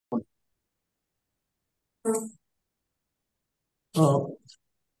Uh,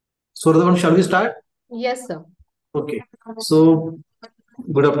 Surdavan, shall we start? Yes, sir. Okay. So,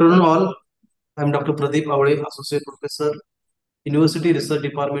 good afternoon, all. I'm Dr. Pradeep Avade, Associate Professor, University Research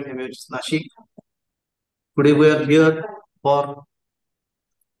Department, MH Nashik. Today, we are here for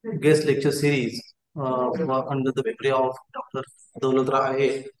guest lecture series under the memory of Dr. Daulatra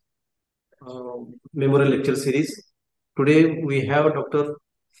Ahe Memorial Lecture Series. Today, we have Dr.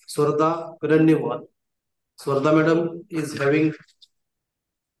 Swarda Piraniwal. Swarda Madam is having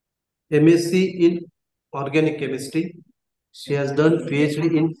MSc in Organic Chemistry. She has done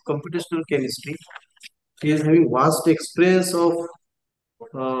PhD in Computational Chemistry. She is having vast experience of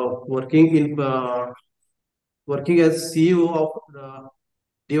working as CEO of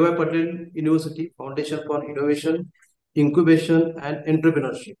D.Y. Patel University Foundation for Innovation, Incubation, and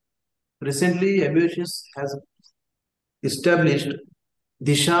Entrepreneurship. Recently, MUHS has established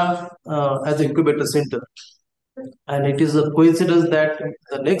Disha as incubator center, and it is a coincidence that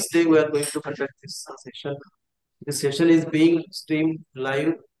the next day we are going to conduct this session. This session is being streamed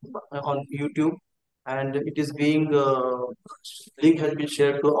live on YouTube, and it is being link has been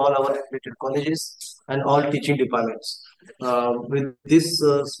shared to all our affiliated colleges and all teaching departments. With this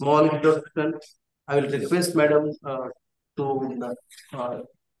small introduction, I will request Madam to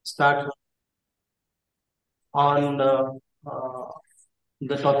start on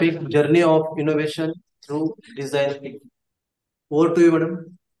the topic journey of innovation through design thinking. Over to you,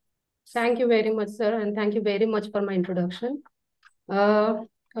 Madam. Thank you very much, sir, and thank you very much for my introduction. A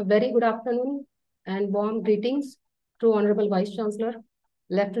very good afternoon and warm greetings to Honorable Vice Chancellor,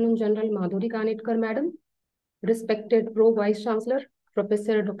 Lieutenant General Madhuri Kanitkar, Madam, respected Pro Vice Chancellor,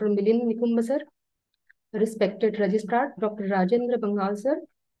 Professor Dr. Milind Nikumba, sir, respected Registrar, Dr. Rajendra Bangal, sir,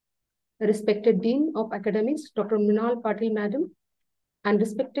 respected Dean of Academics, Dr. Mrinal Patil, Madam, and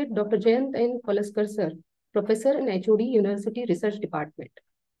respected Dr. Jayant N. Kolaskar, sir, Professor in HOD University Research Department,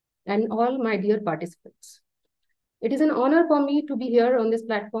 and all my dear participants. It is an honor for me to be here on this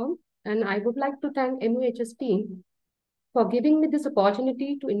platform, and I would like to thank MUHS team for giving me this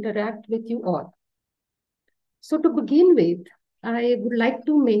opportunity to interact with you all. So to begin with, I would like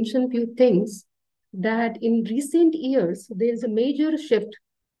to mention a few things that in recent years, there is a major shift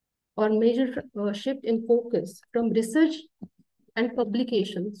in focus from research and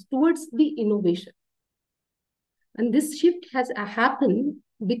publications towards the innovation. And this shift has happened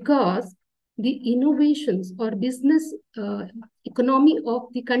because the innovations or business economy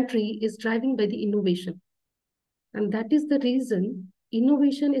of the country is driving by the innovation. And that is the reason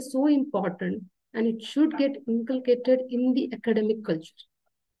innovation is so important and it should get inculcated in the academic culture.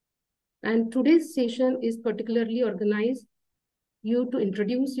 And today's session is particularly organized to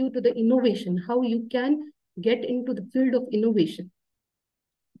introduce you to the innovation, how you can get into the field of innovation.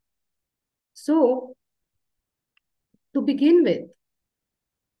 So, to begin with,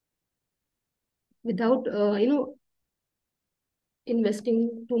 without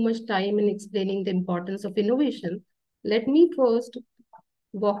investing too much time in explaining the importance of innovation, let me first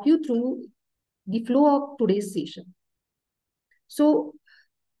walk you through the flow of today's session. So,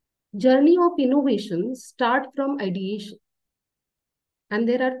 journey of innovation start from ideation. And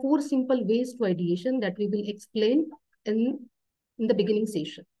there are 4 simple ways to ideation that we will explain in the beginning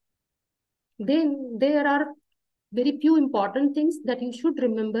session. Then there are very few important things that you should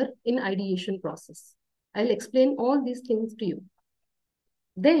remember in ideation process. I'll explain all these things to you.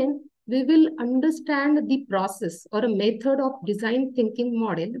 Then we will understand the process or a method of design thinking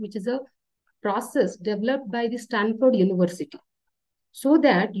model, which is a process developed by the Stanford University, so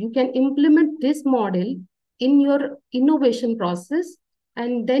that you can implement this model in your innovation process,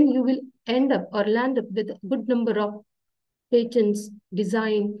 and then you will end up or land up with a good number of patents,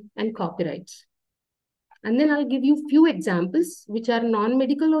 design, and copyrights. And then I'll give you few examples which are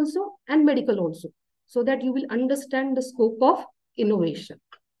non-medical also and medical also, so that you will understand the scope of innovation.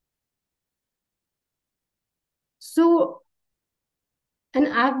 So an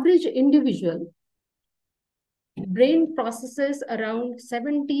average individual brain processes around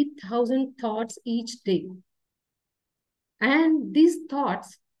 70,000 thoughts each day. And these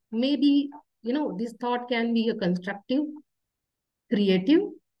thoughts may be, this thought can be a constructive, creative,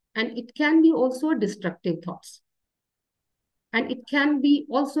 and it can be also destructive thoughts. And it can be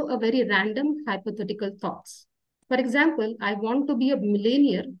also a very random hypothetical thoughts. For example, I want to be a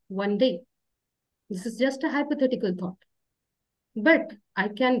millionaire one day. This is just a hypothetical thought. But I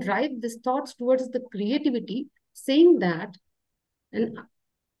can drive these thoughts towards the creativity, saying that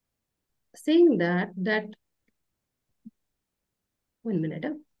one minute,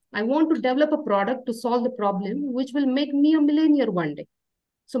 I want to develop a product to solve the problem which will make me a millionaire one day.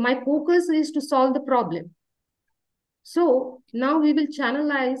 So my focus is to solve the problem. So now we will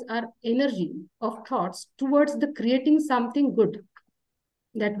channelize our energy of thoughts towards the creating something good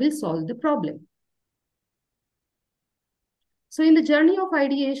that will solve the problem. So in the journey of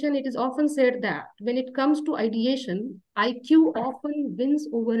ideation, it is often said that when it comes to ideation, IQ often wins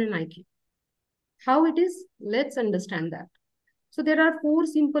over an IQ. How it is? Let's understand that. So there are 4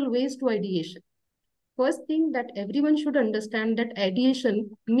 simple ways to ideation. First thing that everyone should understand that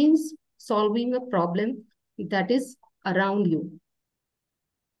ideation means solving a problem that is around you.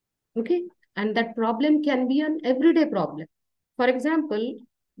 Okay? And that problem can be an everyday problem. For example,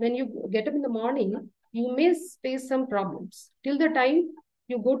 when you get up in the morning, you may face some problems. Till the time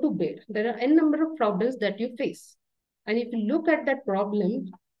you go to bed, there are n number of problems that you face. And if you look at that problem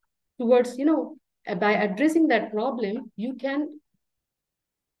towards, by addressing that problem, you can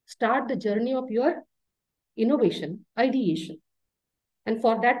start the journey of your innovation, ideation. And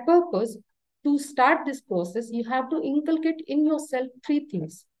for that purpose, to start this process, you have to inculcate in yourself 3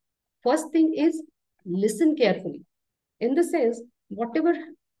 things. First thing is listen carefully. In the sense, whatever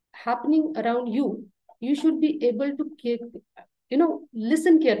happening around you, you should be able to,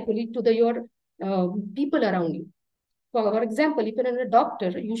 listen carefully to your people around you. For example, if you're a doctor,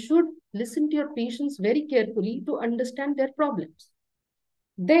 you should listen to your patients very carefully to understand their problems.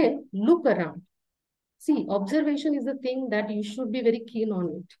 Then look around. See, observation is the thing that you should be very keen on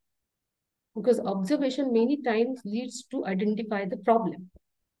it. Because observation many times leads to identify the problem.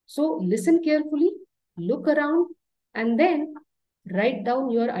 So listen carefully, look around, and then write down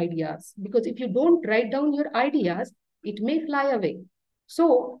your ideas. Because if you don't write down your ideas, it may fly away.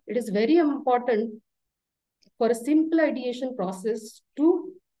 So it is very important for a simple ideation process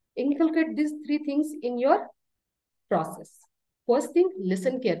to inculcate these 3 things in your process. First thing,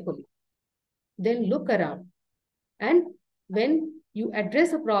 listen carefully. Then look around. And when you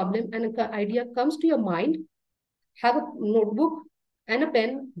address a problem and an idea comes to your mind, have a notebook and a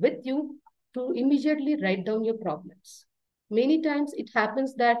pen with you to immediately write down your problems. Many times it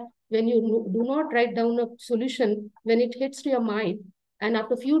happens that when you do not write down a solution, when it hits to your mind, and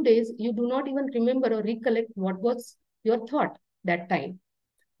after a few days, you do not even remember or recollect what was your thought that time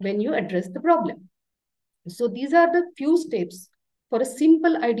when you address the problem. So these are the few steps for a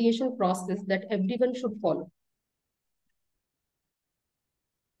simple ideation process that everyone should follow.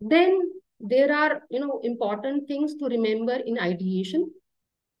 Then there are, important things to remember in ideation.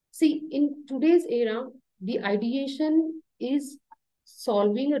 See, in today's era, the ideation is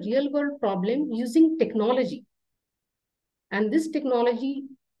solving a real world problem using technology. And this technology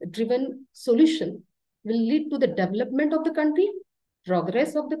driven solution will lead to the development of the country,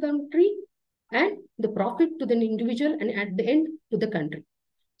 progress of the country, and the profit to the individual and at the end to the country.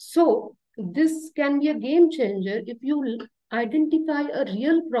 So this can be a game changer if you identify a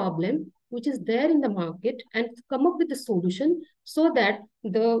real problem which is there in the market and come up with a solution so that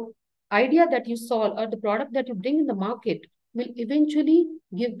the idea that you solve or the product that you bring in the market will eventually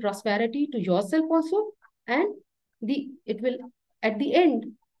give prosperity to yourself also, and it will at the end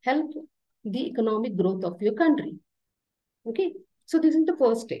help the economic growth of your country. Okay, so this is the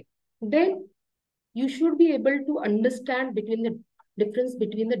first step. Then you should be able to understand between the difference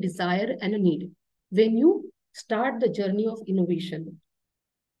between the desire and a need when you start the journey of innovation.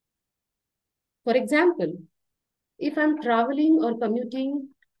 For example, if I'm traveling or commuting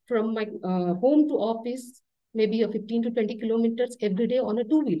from my home to office, maybe a 15 to 20 kilometers every day on a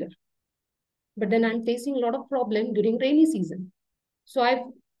two-wheeler, but then I'm facing a lot of problem during rainy season. So I've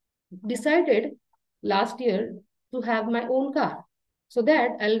decided last year to have my own car so that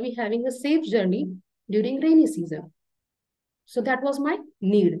I'll be having a safe journey during rainy season. So that was my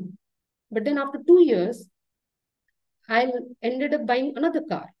need. But then after 2 years, I ended up buying another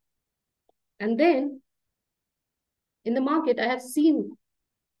car. And then in the market, I have seen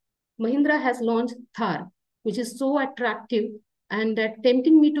Mahindra has launched Thar, which is so attractive and that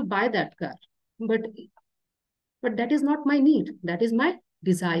tempting me to buy that car. But that is not my need. That is my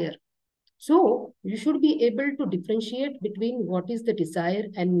desire. So you should be able to differentiate between what is the desire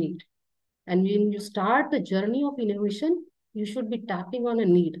and need. And when you start the journey of innovation, you should be tapping on a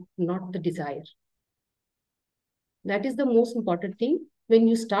need, not the desire. That is the most important thing. When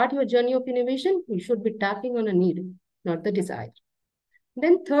you start your journey of innovation, you should be tapping on a need, not the desire.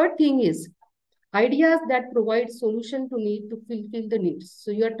 Then third thing is ideas that provide solution to need to fulfill the needs.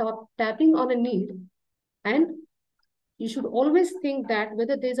 So you are tapping on a need, and you should always think that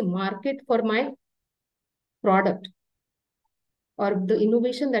whether there is a market for my product or the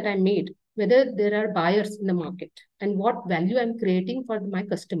innovation that I made, whether there are buyers in the market and what value I'm creating for my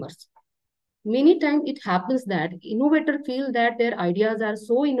customers. many times it happens that innovators feel that their ideas are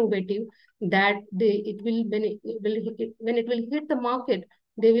so innovative that when it will hit the market,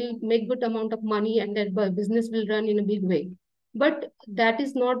 they will make good amount of money and their business will run in a big way. But that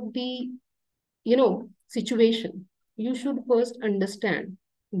is not the situation. You should first understand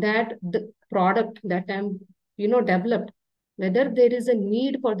that the product that I'm developed, whether there is a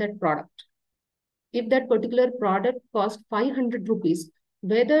need for that product. If that particular product costs 500 rupees,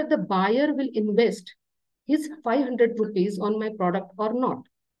 whether the buyer will invest his 500 rupees on my product or not.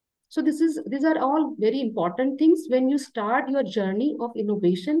 So these are all very important things when you start your journey of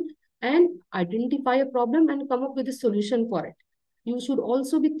innovation and identify a problem and come up with a solution for it. You should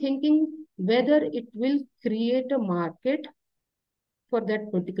also be thinking whether it will create a market for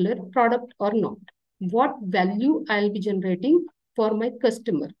that particular product or not. What value I'll be generating for my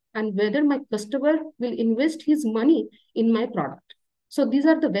customer and whether my customer will invest his money in my product. So these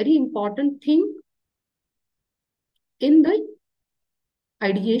are the very important thing in the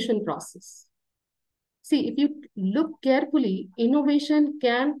ideation process. See, if you look carefully, innovation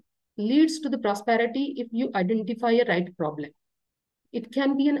can leads to the prosperity if you identify a right problem. It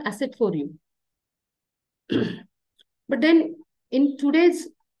can be an asset for you. But then in today's,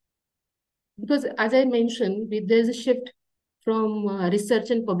 because as I mentioned, there's a shift from research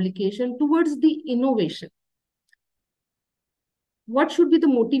and publication towards the innovation. What should be the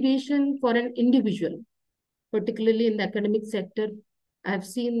motivation for an individual, particularly in the academic sector? I've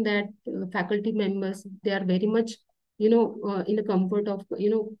seen that faculty members, they are very much, in the comfort of,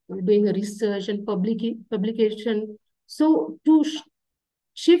 doing a research and publication. So to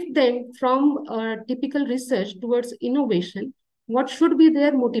shift them from typical research towards innovation, what should be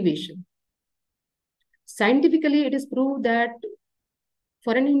their motivation? Scientifically, it is proved that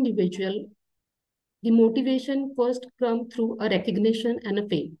for an individual, the motivation first comes through a recognition and a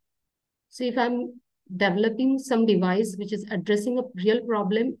fame. So if I'm developing some device which is addressing a real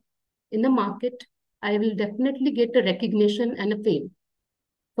problem in the market, I will definitely get a recognition and a fame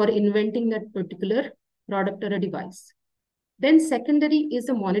for inventing that particular product or a device. Then secondary is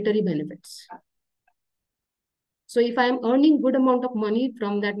the monetary benefits. So if I'm earning good amount of money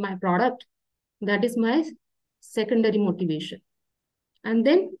from that my product, that is my secondary motivation. And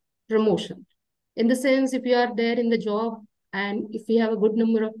then promotion. In the sense, if you are there in the job and if you have a good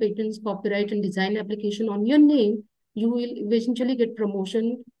number of patents, copyright and design application on your name, you will eventually get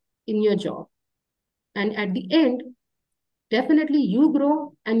promotion in your job. And at the end, definitely you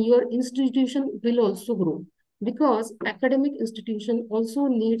grow and your institution will also grow, because academic institution also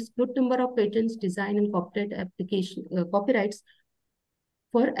needs good number of patents, design and copyright application copyrights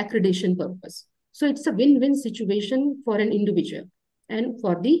for accreditation purpose. So it's a win-win situation for an individual and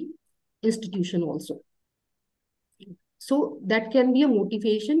for the institution also. So that can be a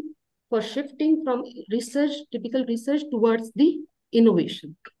motivation for shifting from research, typical research, towards the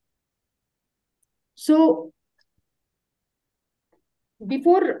innovation. So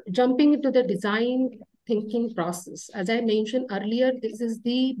before jumping into the design thinking process, as I mentioned earlier, this is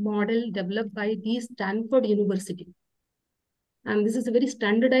the model developed by the Stanford University. And this is a very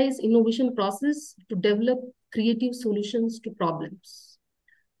standardized innovation process to develop creative solutions to problems.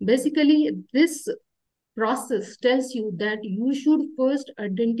 Basically, this process tells you that you should first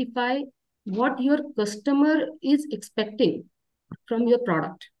identify what your customer is expecting from your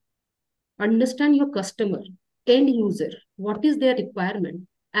product. Understand your customer, end user, what is their requirement,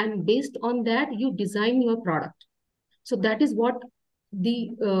 and based on that, you design your product. So that is what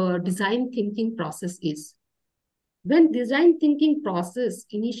the design thinking process is. When design thinking process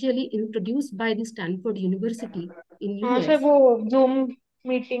initially introduced by the Stanford University in US. Sir वो zoom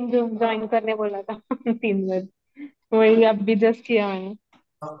meeting zoom join करने बोला था 3 बार, वही अभी just किया मैंने.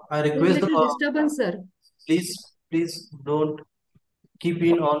 I request little disturbance, sir. Please don't keep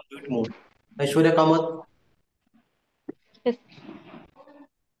in on mute mode. Aishwarya Kamath. Yes.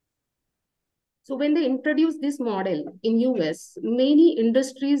 So when they introduced this model in US, many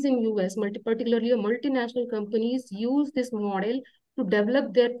industries in US, particularly multinational companies, use this model to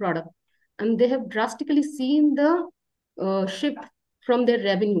develop their product. And they have drastically seen the shift from their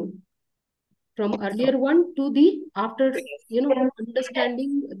revenue from earlier one to the after,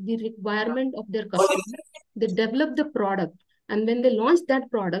 understanding the requirement of their customer. They develop the product. And when they launch that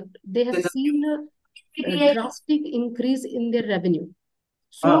product, they have seen a drastic increase in their revenue.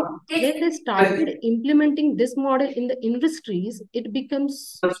 So when they started implementing this model in the industries, it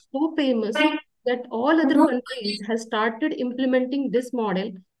becomes so famous that all other countries have started implementing this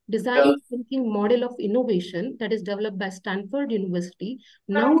model, design thinking model of innovation that is developed by Stanford University.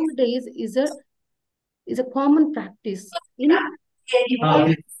 Nowadays is a common practice in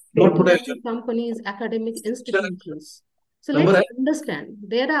Note potential. companies, academic institutions. So Number let's understand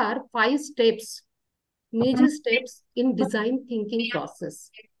there are 5 steps, major steps in design thinking process.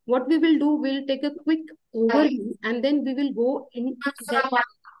 What we will do, we'll take a quick overview and then we will go in depth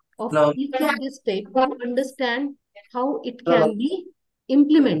of Now- each of these steps to understand how it can be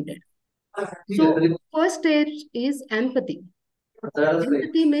implemented. So first stage is empathy.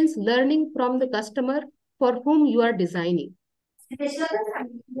 Empathy means learning from the customer for whom you are designing.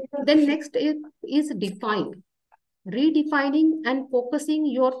 Then next is define. Redefining and focusing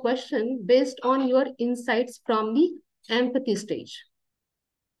your question based on your insights from the empathy stage.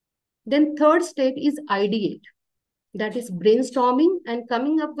 Then third step is ideate. That is brainstorming and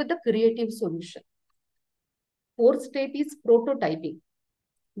coming up with a creative solution. Fourth step is prototyping.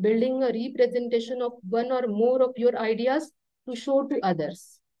 Building a representation of one or more of your ideas to show to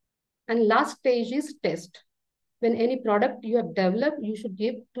others. And last stage is test. When any product you have developed, you should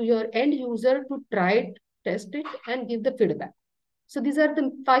give to your end user to try it, test it, and give the feedback. So these are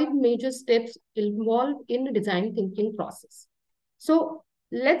the 5 major steps involved in the design thinking process. So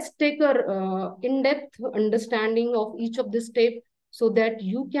let's take a in-depth understanding of each of the steps so that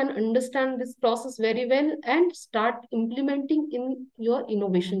you can understand this process very well and start implementing in your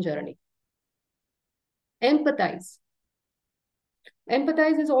innovation journey. Empathize.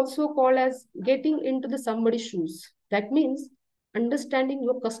 Empathize is also called as getting into the somebody's shoes. That means understanding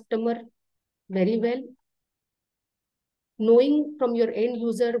your customer very well, knowing from your end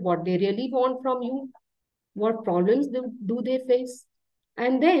user what they really want from you, what problems do they face,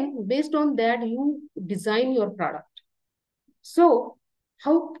 and then based on that, you design your product. So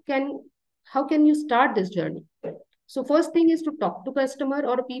how can you start this journey? So first thing is to talk to customer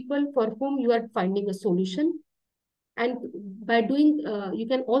or people for whom you are finding a solution. And by doing, you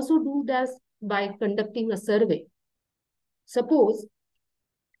can also do this by conducting a survey. Suppose,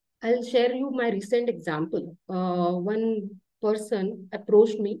 I'll share you my recent example. One person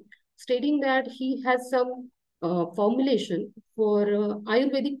approached me stating that he has some formulation for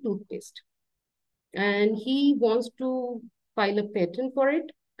Ayurvedic toothpaste. And he wants to file a patent for it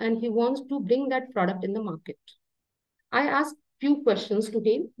and he wants to bring that product in the market. I asked few questions to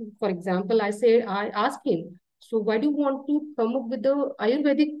him. For example, I asked him, so why do you want to come up with the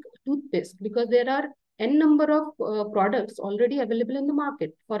Ayurvedic toothpaste? Because there are n number of products already available in the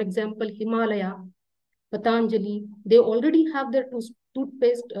market. For example, Himalaya, Patanjali, they already have their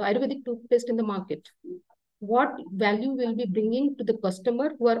toothpaste, Ayurvedic toothpaste in the market. What value will be bringing to the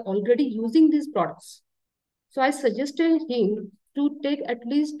customer who are already using these products? So I suggested him to take at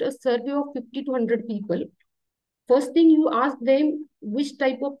least a survey of 50 to 100 people. First thing you ask them, which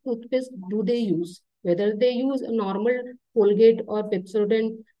type of toothpaste do they use? Whether they use a normal Colgate or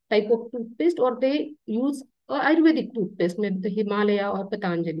Pepsodent type of toothpaste or they use a Ayurvedic toothpaste, maybe the Himalaya or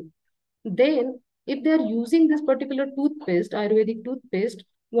Patanjali. Then if they are using this particular toothpaste, Ayurvedic toothpaste,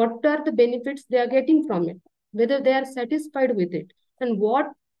 what are the benefits they are getting from it? Whether they are satisfied with it and what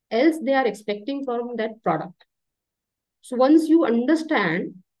else they are expecting from that product. So once you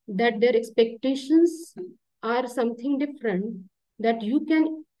understand that their expectations are something different that you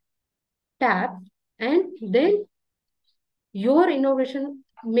can tap, and then your innovation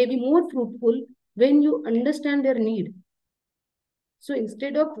may be more fruitful when you understand their need. So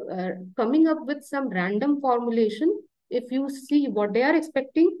instead of coming up with some random formulation, if you see what they are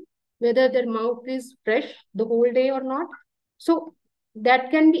expecting, whether their mouth is fresh the whole day or not, so that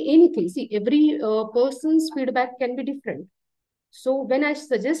can be anything. See, every person's feedback can be different. So when I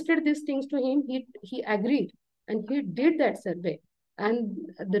suggested these things to him, he agreed and he did that survey. And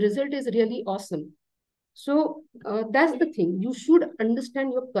the result is really awesome. So that's the thing. You should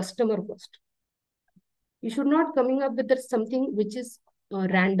understand your customer first. You should not coming up with something which is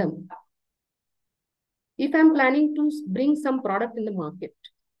random. If I'm planning to bring some product in the market,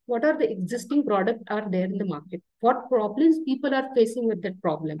 what are the existing products are there in the market? What problems people are facing with that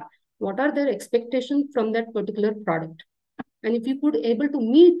problem? What are their expectations from that particular product? And if you could able to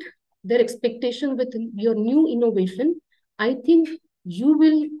meet their expectation with your new innovation, I think you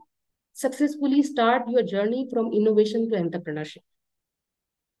will successfully start your journey from innovation to entrepreneurship.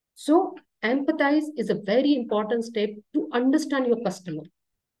 So empathize is a very important step to understand your customer,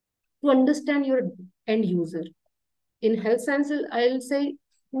 to understand your end user. In health sciences, I'll say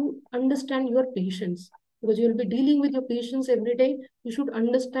to understand your patients, because you'll be dealing with your patients every day. You should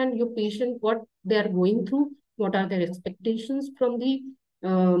understand your patient, what they are going through, what are their expectations from the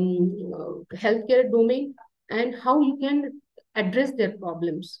healthcare domain, and how you can address their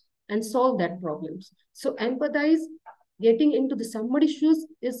problems and solve that problems. So empathize, getting into the somebody's shoes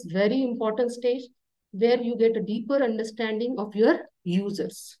is very important stage where you get a deeper understanding of your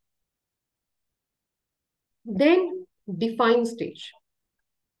users. Then define stage.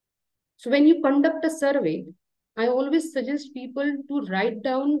 So when you conduct a survey, I always suggest people to write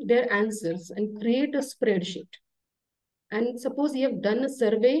down their answers and create a spreadsheet. And suppose you have done a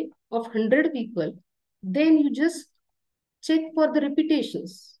survey of 100 people, then you just check for the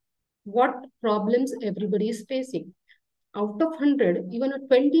repetitions, what problems everybody is facing. Out of 100, even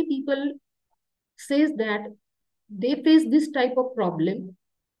 20 people says that they face this type of problem,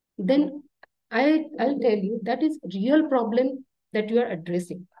 then I'll tell you that is real problem that you are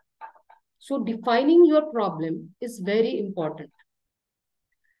addressing. So defining your problem is very important.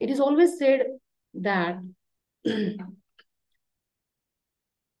 It is always said that it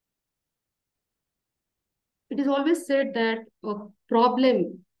is always said that a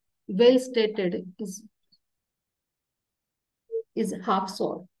problem well stated is half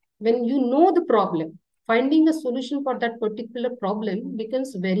solved. When you know the problem, finding a solution for that particular problem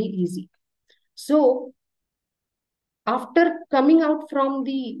becomes very easy. So after coming out from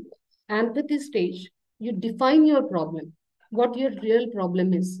the empathy stage, you define your problem, what your real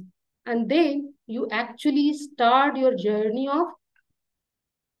problem is. And then you actually start your journey of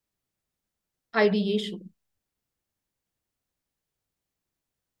ideation.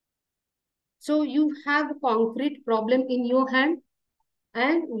 So you have a concrete problem in your hand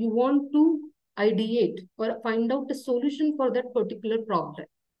and you want to ideate or find out a solution for that particular problem.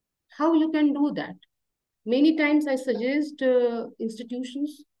 How you can do that? Many times I suggest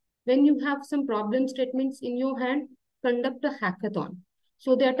institutions, when you have some problem statements in your hand, conduct a hackathon.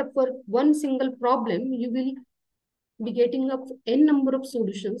 So that for one single problem, you will be getting up n number of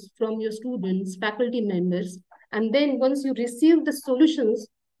solutions from your students, faculty members. And then once you receive the solutions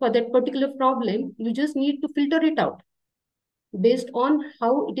for that particular problem, you just need to filter it out based on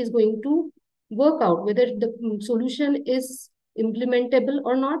how it is going to work out, whether the solution is implementable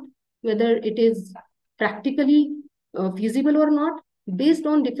or not, whether it is practically feasible or not. Based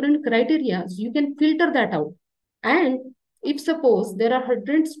on different criteria, you can filter that out. And if suppose there are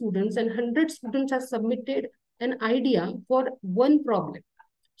 100 students and 100 students have submitted an idea for one problem,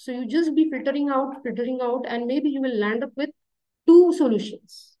 so you just be filtering out, and maybe you will land up with 2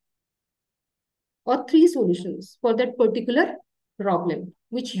 solutions or 3 solutions for that particular problem,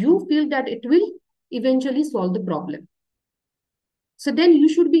 which you feel that it will eventually solve the problem. So then you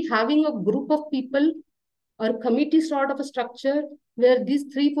should be having a group of people or committee sort of a structure where these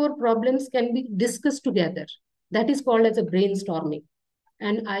 3-4 problems can be discussed together. That is called as a brainstorming.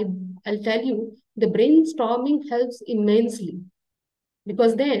 And I'll tell you, the brainstorming helps immensely,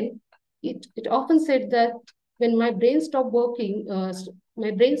 because then it often said that when my brain stopped working,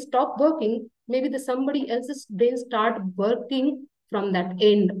 maybe the somebody else's brain start working from that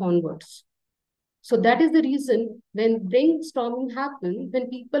end onwards. So that is the reason when brainstorming happens, when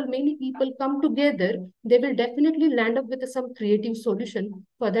many people come together, they will definitely land up with some creative solution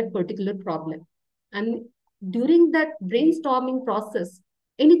for that particular problem. And during that brainstorming process,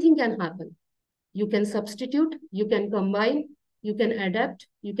 anything can happen. You can substitute, you can combine, you can adapt,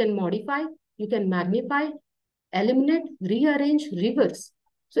 you can modify, you can magnify, eliminate, rearrange, reverse.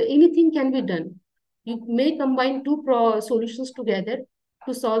 So anything can be done. You may combine 2 solutions together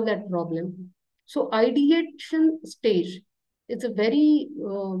to solve that problem. So ideation stage, it's a very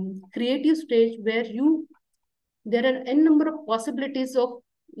creative stage where there are n number of possibilities of,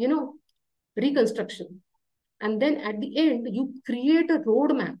 reconstruction. And then at the end, you create a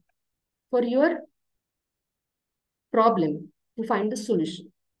roadmap for your problem to find the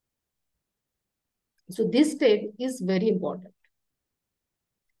solution. So this step is very important.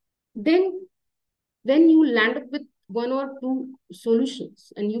 Then when you land up with 1 or 2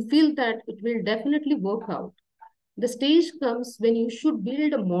 solutions and you feel that it will definitely work out, the stage comes when you should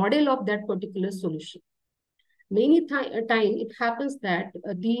build a model of that particular solution. Many time it happens that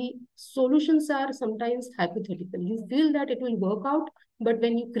the solutions are sometimes hypothetical. You feel that it will work out, but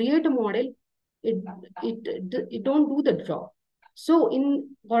when you create a model, it don't do the job. So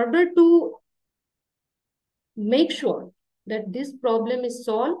in order to make sure that this problem is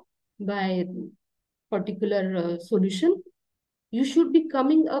solved by particular solution, you should be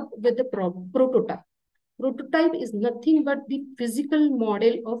coming up with a prototype. Prototype is nothing but the physical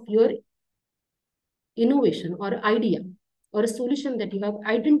model of your innovation or idea or a solution that you have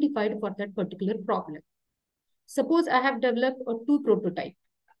identified for that particular problem. Suppose I have developed a 2 prototype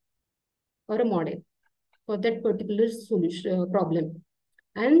or a model for that particular solution problem,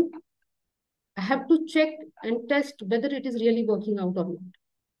 and I have to check and test whether it is really working out or not.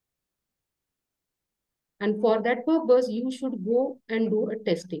 And for that purpose, you should go and do a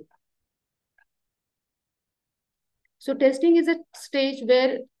testing. So testing is a stage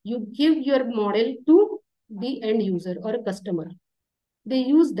where you give your model to the end user or a customer. They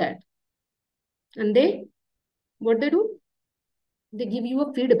use that. And what they do? They give you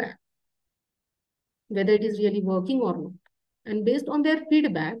a feedback, whether it is really working or not. And based on their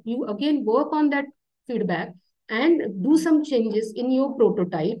feedback, you again work on that feedback and do some changes in your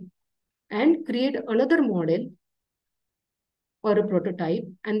prototype and create another model or a prototype,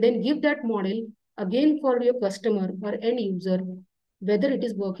 and then give that model again for your customer or end user, whether it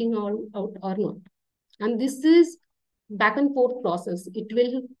is working out or not. And this is back and forth process. It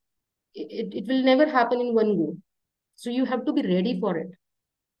will never happen in one go. So you have to be ready for it.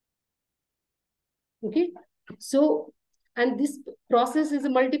 Okay. So, and this process is a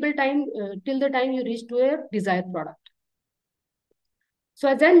multiple time till the time you reach to a desired product. So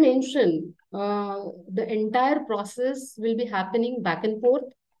as I mentioned, the entire process will be happening back and forth.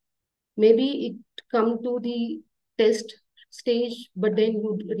 Maybe it come to the test stage, but then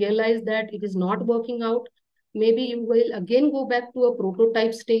you realize that it is not working out. Maybe you will again go back to a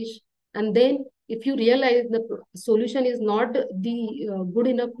prototype stage. And then if you realize the solution is not good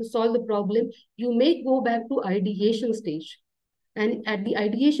enough to solve the problem, you may go back to ideation stage. And at the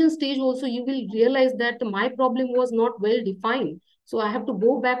ideation stage also, you will realize that my problem was not well defined. So I have to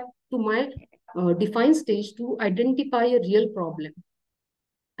go back to my defined stage to identify a real problem.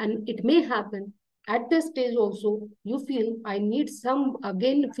 And it may happen at this stage also, you feel I need some,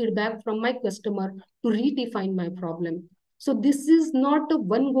 again, feedback from my customer to redefine my problem. So this is not a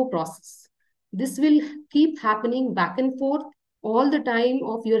one-go process. This will keep happening back and forth all the time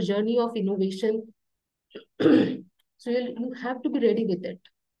of your journey of innovation. So you have to be ready with it.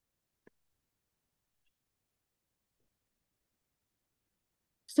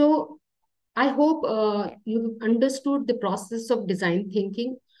 So I hope you've understood the process of design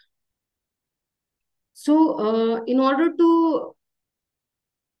thinking. So in order to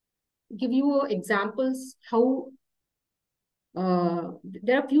give you examples how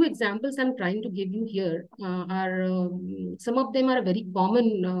there are a few examples I'm trying to give you here. Some of them are very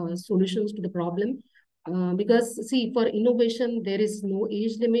common solutions to the problem. Because see, for innovation, there is no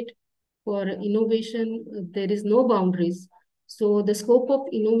age limit. For innovation, there is no boundaries. So the scope of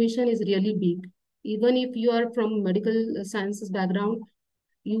innovation is really big. Even if you are from medical sciences background,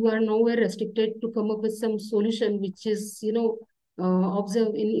 you are nowhere restricted to come up with some solution which is,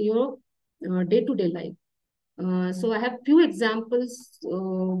 observed in your day-to-day life. So I have few examples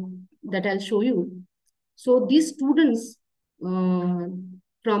that I'll show you. So these students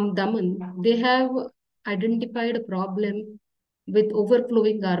from Daman, they have identified a problem with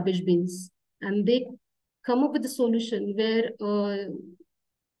overflowing garbage bins, and they come up with a solution where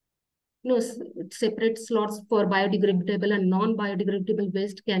separate slots for biodegradable and non-biodegradable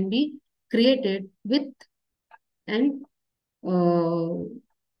waste can be created with an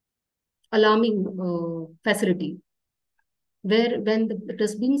alarming facility, where when the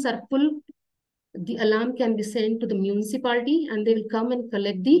dustbins are full, the alarm can be sent to the municipality and they will come and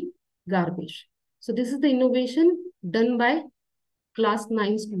collect the garbage. So this is the innovation done by class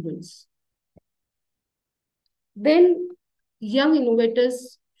 9 students. Then young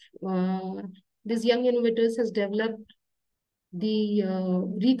innovators, these young innovators has developed the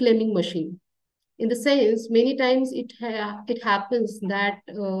reclaiming machine. In the sense, many times it happens that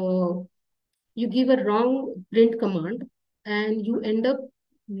you give a wrong print command and you end up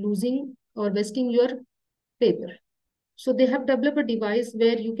losing or wasting your paper. So they have developed a device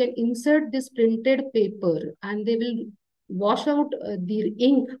where you can insert this printed paper and they will wash out the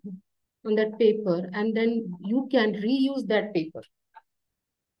ink on that paper, and then you can reuse that paper.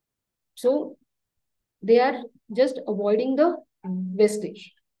 So they are just avoiding the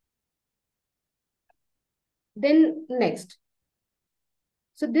wastage. Then next.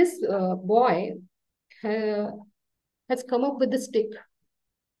 So this boy has come up with a stick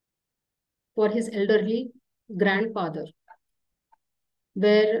for his elderly grandfather,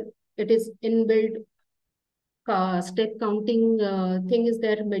 where it is inbuilt step counting thing is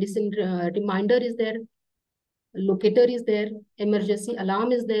there, medicine reminder is there, locator is there, emergency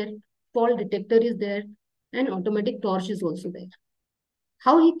alarm is there, fault detector is there, and automatic torch is also there.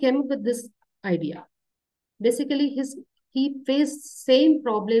 How he came up with this idea? Basically, he faced same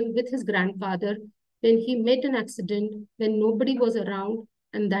problem with his grandfather when he met an accident when nobody was around,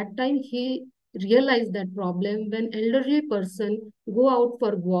 and that time he realized that problem when elderly person go out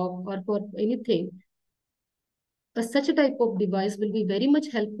for walk or for anything. Such a type of device will be very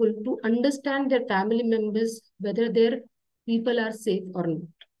much helpful to understand their family members, whether their people are safe or not.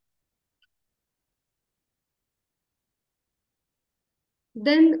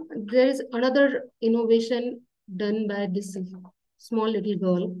 Then there is another innovation done by this small little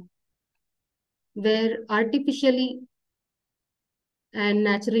girl. where artificially and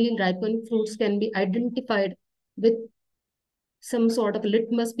naturally ripened fruits can be identified with some sort of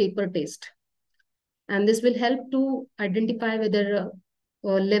litmus paper test. And this will help to identify whether a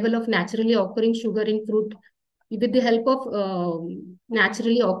level of naturally occurring sugar in fruit with the help of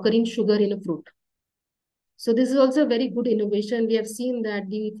naturally occurring sugar in a fruit. So this is also a very good innovation. We have seen that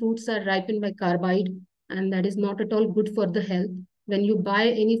the fruits are ripened by carbide, and that is not at all good for the health. When you buy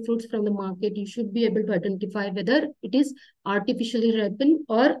any fruits from the market, you should be able to identify whether it is artificially ripened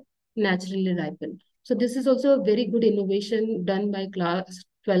or naturally ripened. So this is also a very good innovation done by class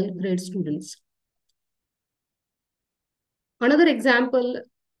 12 grade students. Another example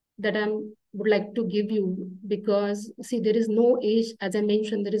that I would like to give you, because see, there is no age, as I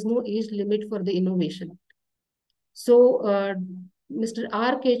mentioned, there is no age limit for the innovation. So Mr.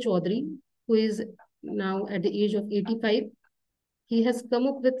 R.K. Chaudhary, who is now at the age of 85, he has come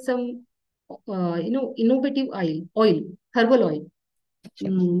up with some, innovative herbal oil.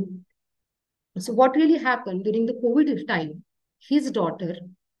 So what really happened during the COVID time, his daughter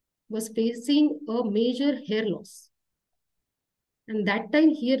was facing a major hair loss. And that time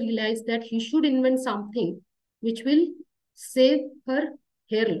he realized that he should invent something which will save her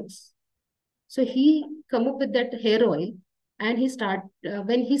hair loss. So he come up with that hair oil, and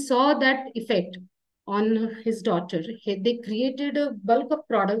when he saw that effect on his daughter, they created a bulk of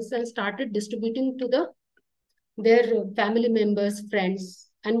products and started distributing to their family members, friends.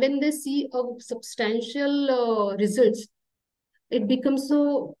 And when they see a substantial results, it becomes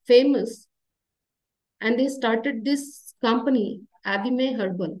so famous, and they started this company, Abime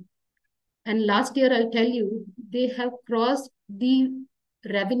Herbal. And last year, I'll tell you, they have crossed the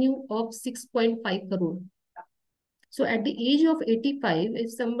revenue of 6.5 crore. So at the age of 85,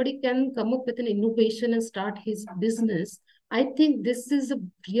 if somebody can come up with an innovation and start his business, I think this is a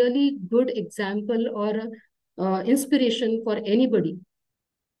really good example or inspiration for anybody.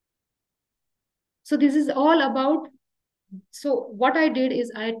 So this is all about, so what I did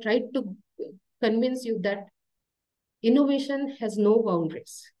is I tried to convince you that innovation has no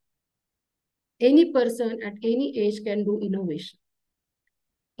boundaries. Any person at any age can do innovation.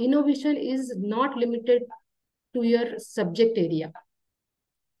 Innovation is not limited to your subject area.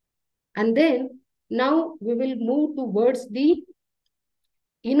 And then now we will move towards the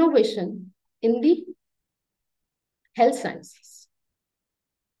innovation in the health sciences.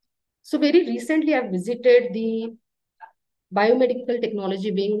 So very recently I've visited the Biomedical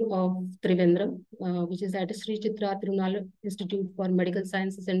Technology Wing of Trivandrum, which is at Sri Chitra Tirunal Institute for Medical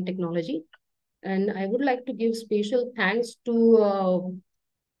Sciences and Technology. And I would like to give special thanks to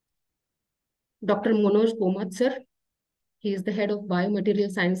Dr. Manoj Komat sir. He is the head of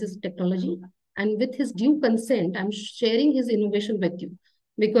Biomaterial Sciences Technology. And with his due consent, I'm sharing his innovation with you.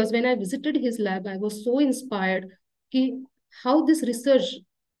 Because when I visited his lab, I was so inspired how this research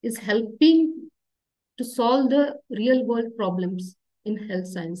is helping to solve the real world problems in health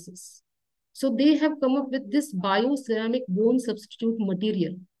sciences. So they have come up with this bioceramic bone substitute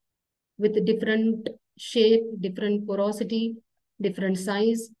material with a different shape, different porosity, different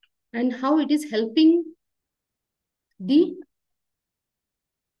size, and how it is helping the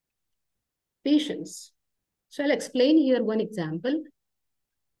patients. So I'll explain here one example.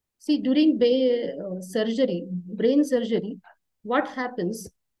 See, during brain surgery, what happens?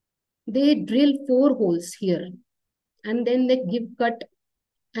 They drill 4 holes here, and then they give cut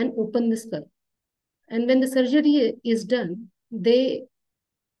and open the skull. And when the surgery is done, they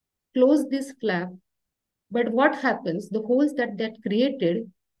close this flap. But what happens? The holes that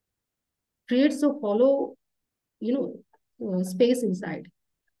creates a hollow, space inside,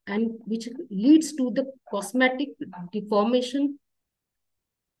 and which leads to the cosmetic deformation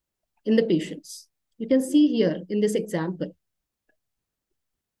in the patients. You can see here in this example.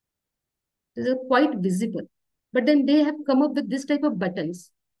 These are quite visible. But then they have come up with this type of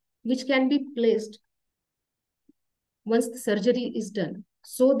buttons, which can be placed once the surgery is done,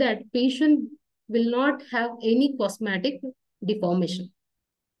 so that patient will not have any cosmetic deformation.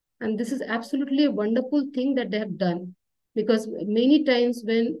 And this is absolutely a wonderful thing that they have done, because many times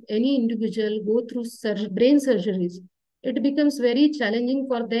when any individual go through brain surgeries, it becomes very challenging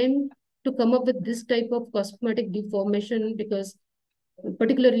for them to come up with this type of cosmetic deformation, because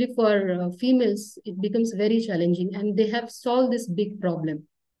particularly for females, it becomes very challenging, and they have solved this big problem.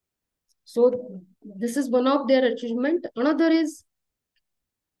 So this is one of their achievement. Another,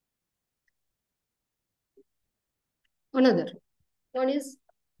 one is,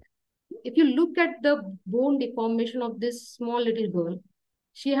 if you look at the bone deformation of this small little girl,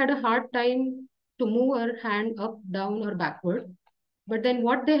 she had a hard time to move her hand up, down, or backward. But then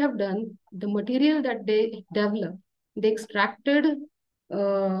what they have done, the material that they developed, they extracted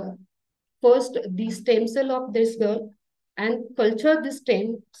first the stem cell of this girl and cultured the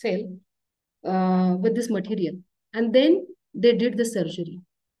stem cell with this material. And then they did the surgery.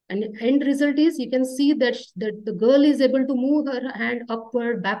 And end result is you can see that the girl is able to move her hand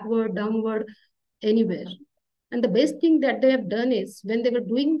upward, backward, downward, anywhere. And the best thing that they have done is when they were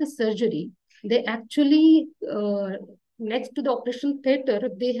doing the surgery, they actually, next to the operation theater,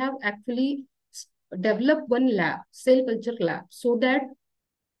 they have actually developed one lab, cell culture lab, so that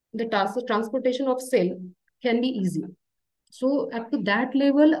the transportation of cell can be easy. So up to that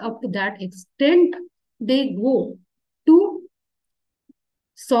level, up to that extent, they go to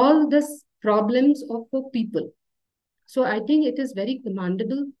solve the problems of the people. So I think it is very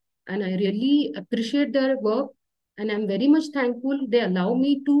commendable and I really appreciate their work and I'm very much thankful they allow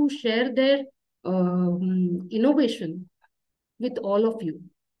me to share their innovation with all of you.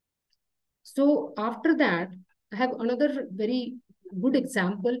 So after that, I have another very good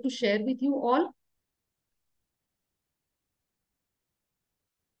example to share with you all.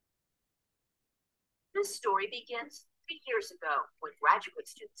 This story begins 3 years ago when graduate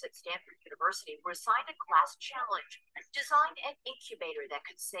students at Stanford University were assigned a class challenge: design an incubator that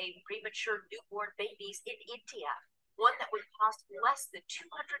could save premature newborn babies in India, one that would cost less than $200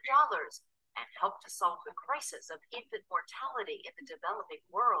 and help to solve the crisis of infant mortality in the developing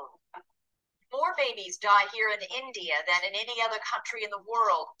world. More babies die here in India than in any other country in the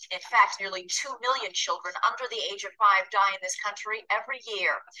world. In fact, nearly 2 million children under the age of 5 die in this country every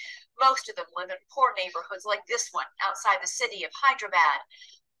year. Most of them live in poor neighborhoods like this one outside the city of Hyderabad.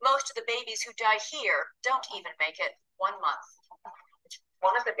 Most of the babies who die here don't even make it 1 month.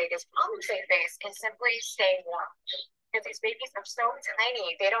 One of the biggest problems they face is simply staying warm. Because these babies are so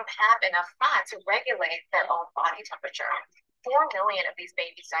tiny, they don't have enough fat to regulate their own body temperature. 4 million of these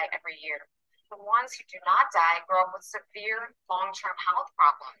babies die every year. The ones who do not die grow up with severe long-term health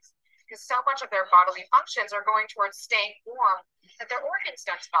problems because so much of their bodily functions are going towards staying warm that their organs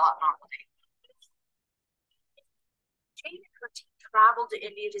don't develop normally. Jane and her team traveled to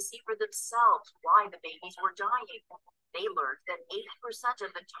India to see for themselves why the babies were dying. They learned that 80%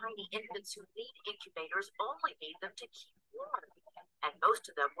 of the tiny infants who need incubators only need them to keep warm, and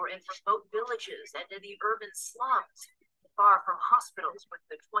most of them were in remote villages and in the urban slums, far from hospitals with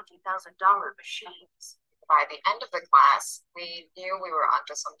the $20,000 machines. By the end of the class, we knew we were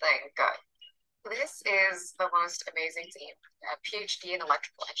onto something good. This is the most amazing team: a PhD in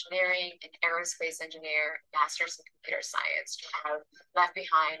electrical engineering, an aerospace engineer, master's in computer science, to have left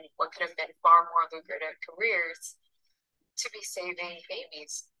behind what could have been far more lucrative careers to be saving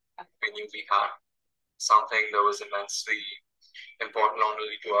babies. We knew we had something that was immensely important not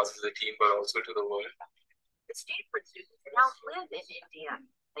only to us as a team, but also to the world. The Stanford students now live in India.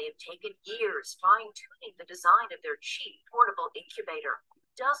 They have taken years fine-tuning the design of their cheap portable incubator.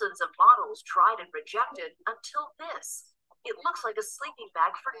 Dozens of models tried and rejected until this. It looks like a sleeping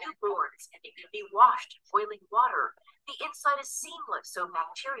bag for newborns, and it can be washed in boiling water. The inside is seamless, so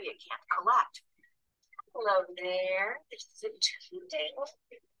bacteria can't collect. Hello there. This is a today.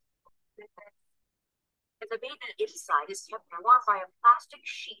 And the baby inside is kept warm by a plastic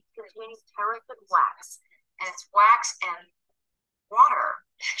sheet containing paraffin wax. And it's wax and water.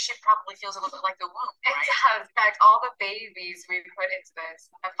 Actually, probably feels a little bit like the womb. Right? It does. In fact, all the babies we put into this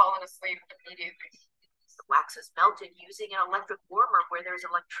have fallen asleep immediately. The wax is melted using an electric warmer where there's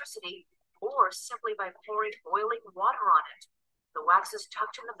electricity, or simply by pouring boiling water on it. The wax is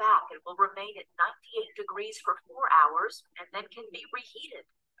tucked in the back and will remain at 98 degrees for 4 hours and then can be reheated.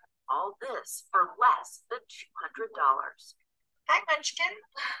 All this for less than $200. Hi, Munchkin.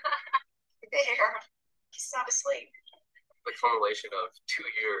 There. He's not asleep. The culmination of 2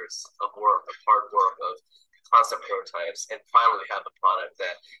 years of work, of hard work, of constant prototypes, and finally have a product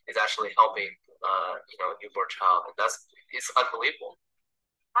that is actually helping, a newborn child, and it's unbelievable.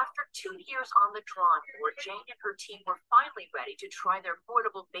 After 2 years on the drawing board, Jane and her team were finally ready to try their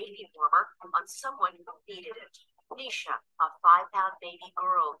portable baby warmer on someone who needed it. Nisha, a 5-pound baby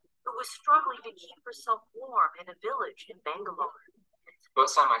girl who was struggling to keep herself warm in a village in Bangalore. The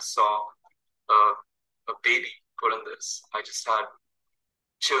first time I saw a baby put in this, I just had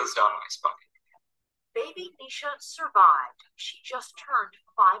chills down my spine. Baby Nisha survived. She just turned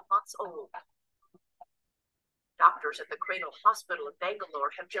 5 months old. Doctors at the Cradle Hospital in Bangalore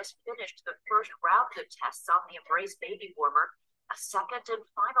have just finished the first round of tests on the Embrace baby warmer. A second and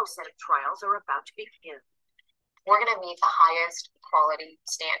final set of trials are about to begin. We're going to meet the highest quality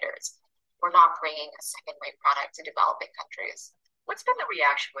standards. We're not bringing a second-rate product to developing countries. What's been the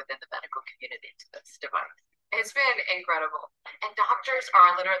reaction within the medical community to this device? It's been incredible. And doctors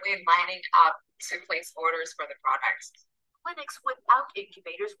are literally lining up to place orders for the products. Clinics without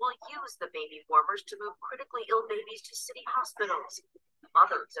incubators will use the baby warmers to move critically ill babies to city hospitals.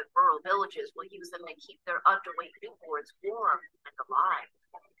 Mothers in rural villages will use them to keep their underweight newborns warm and alive.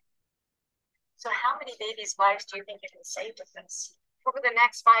 So how many babies' lives do you think you can save with this? Over the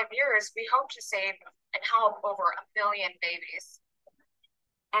next 5 years, we hope to save and help over 1 billion babies.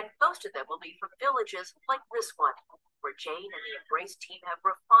 And most of them will be from villages like this one, where Jane and the Embrace team have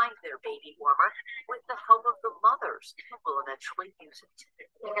refined their baby warmer with the help of the mothers who will eventually use it.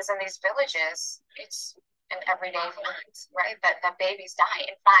 Because in these villages, it's an everyday fact, right? That babies die.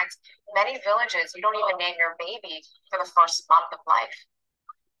 In fact, many villages, you don't even name your baby for the first month of life.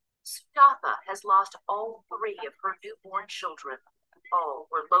 Sudatha has lost all 3 of her newborn children.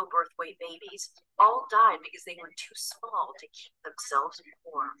 All were low birth weight babies. All died because they were too small to keep themselves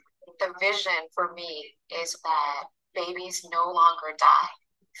warm. The vision for me is that babies no longer die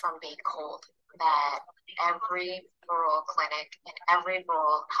from being cold, that every rural clinic and every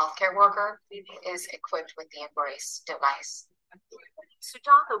rural healthcare worker is equipped with the Embrace device.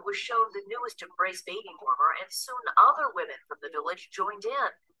 Sudatha was shown the newest Embrace baby warmer, and soon other women from the village joined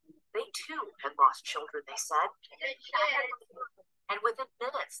in. They too had lost children, they said. And within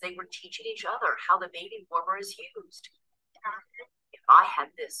minutes, they were teaching each other how the baby warmer is used. If I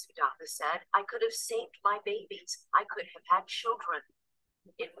had this, Sudatha said, I could have saved my babies. I could have had children.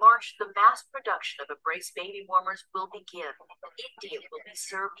 In March, the mass production of Embrace baby warmers will begin. India will be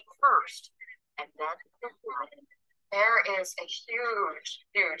served first, and then there is a huge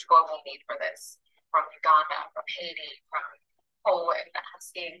global need for this. From Uganda, from Haiti, from Poland,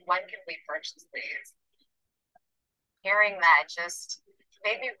 asking, when can we purchase these? Hearing that just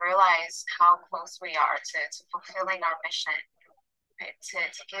made me realize how close we are to fulfilling our mission, right?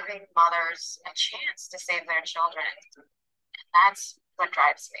 to giving mothers a chance to save their children. And that's what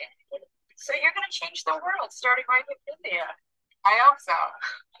drives me. So you're going to change the world, starting right with India. I hope so.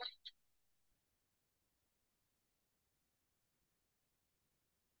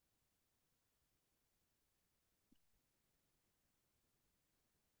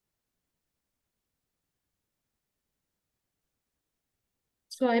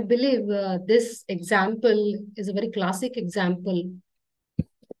 So I believe this example is a very classic example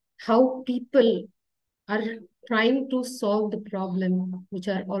how people are trying to solve the problem which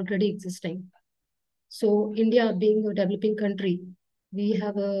are already existing. So India being a developing country, we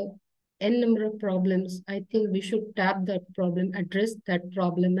have a n number of problems. I think we should tap that problem, address that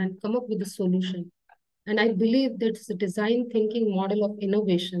problem, and come up with a solution. And I believe that the design thinking model of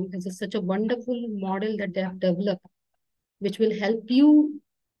innovation is such a wonderful model that they have developed, which will help you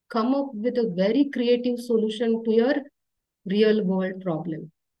come up with a very creative solution to your real world problem.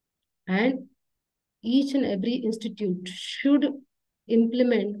 And each and every institute should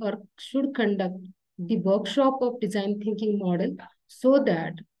implement or should conduct the workshop of design thinking model so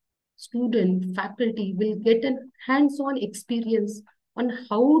that student, faculty will get a hands-on experience on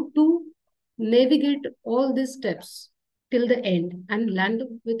how to navigate all these steps till the end and land up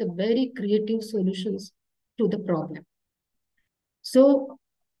with a very creative solutions to the problem. So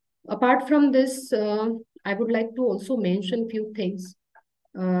apart from this, I would like to also mention few things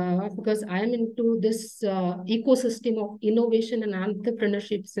because I am into this ecosystem of innovation and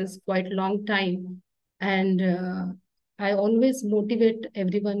entrepreneurship since quite a long time. And I always motivate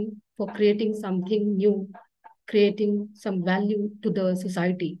everyone for creating something new, creating some value to the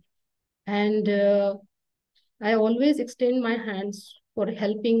society. And I always extend my hands for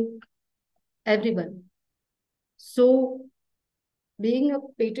helping everyone. So being a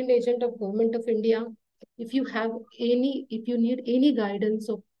patent agent of Government of India, if you need any guidance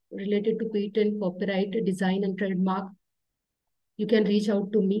of related to patent, copyright, design, and trademark, you can reach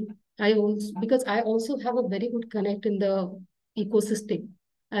out to me. Because I also have a very good connect in the ecosystem.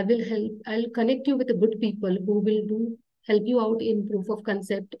 I'll connect you with the good people who will help you out in proof of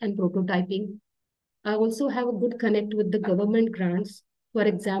concept and prototyping. I also have a good connect with the government grants, for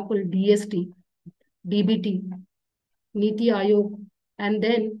example, DST, DBT, Niti Aayog, and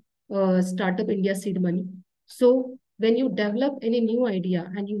then Startup India Seed Money. So when you develop any new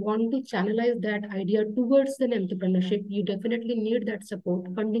idea and you want to channelize that idea towards an entrepreneurship, you definitely need that support,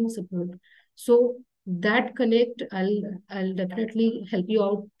 funding support. So that connect, I'll definitely help you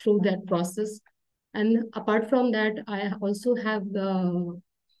out through that process. And apart from that, I also have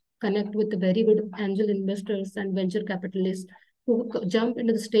connect with the very good angel investors and venture capitalists who jump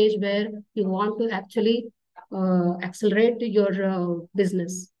into the stage where you want to actually accelerate your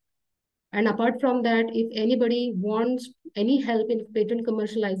business. And apart from that, if anybody wants any help in patent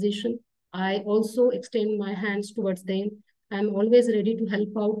commercialization, I also extend my hands towards them. I'm always ready to help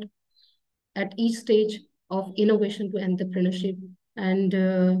out at each stage of innovation to entrepreneurship. And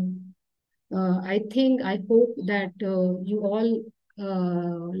I hope that you all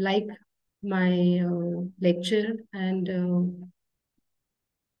like my lecture, and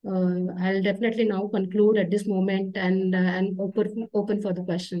I'll definitely now conclude at this moment, and open for the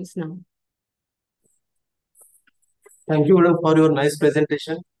questions now. Thank you, madam, for your nice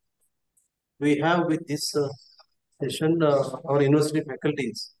presentation. We have with this session our university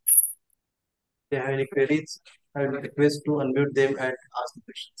faculties. If they have any queries, I will request to unmute them and ask the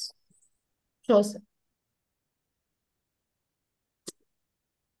questions. Sure, sir.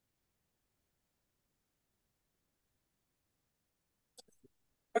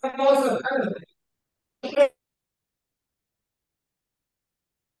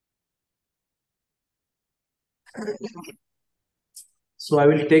 So I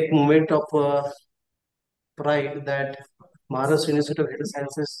will take moment of pride that Maharashtra Institute of Health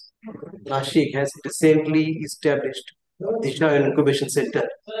Sciences, Nashik, has recently established Disha Incubation Center,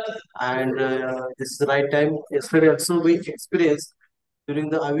 and this is the right time. Yesterday also we experienced during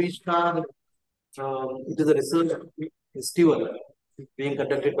the Avishkar, it is a research festival being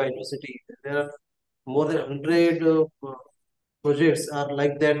conducted by university. There are more than 100 projects are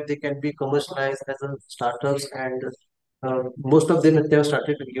like that. They can be commercialized as a startups, and most of them they have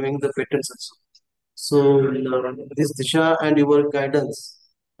started giving the patents also. So this Disha and your guidance,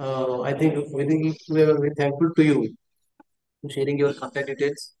 I think we are very thankful to you for sharing your contact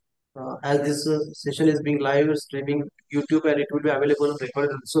details. As this session is being live streaming YouTube, and it will be available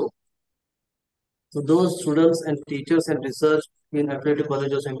recorded also. So those students and teachers and research in affiliated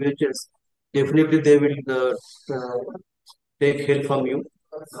colleges and colleges, definitely they will take help from you.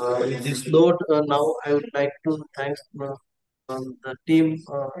 In this note, now I would like to thank the team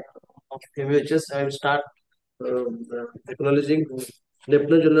of MHS. I will start acknowledging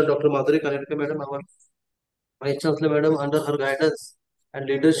Lieutenant General Dr. Madhuri Kanekar Madam, our Vice Chancellor Madam. Under her guidance and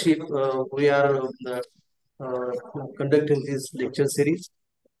leadership, we are conducting this lecture series.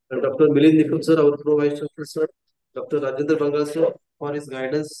 Dr. Milind Nikum sir, our Pro Vice Chancellor sir, Dr. Rajendra Bangal sir, for his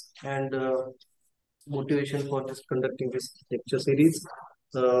guidance and motivation for this conducting this lecture series.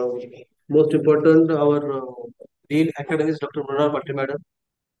 Most important, our Dean Academics, Dr. Mrunal Bhatte Madam,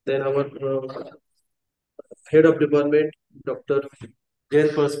 then our Head of Department, Dr. Jayan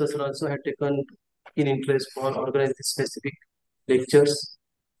Palaskar sir, also had taken keen interest for organizing specific lectures.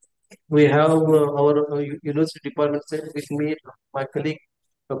 We have our university department side with me, my colleague,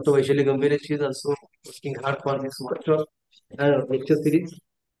 Dr. Vaishali Gambhir. She is also working hard for this workshop and lecture series.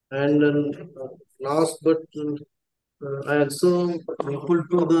 And last but I also thankful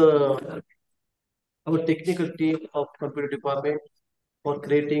to our technical team of computer department for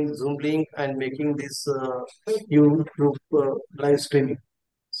creating Zoom link and making this YouTube live streaming.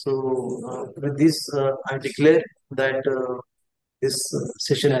 So with this, I declare that this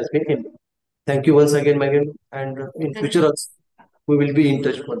session has been ended. Thank you once again, Megan, and in future also, we will be in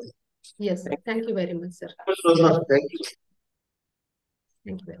touch for this. Yes, sir. Thank you very much, sir. Thank you.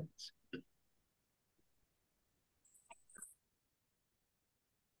 Thank you very much.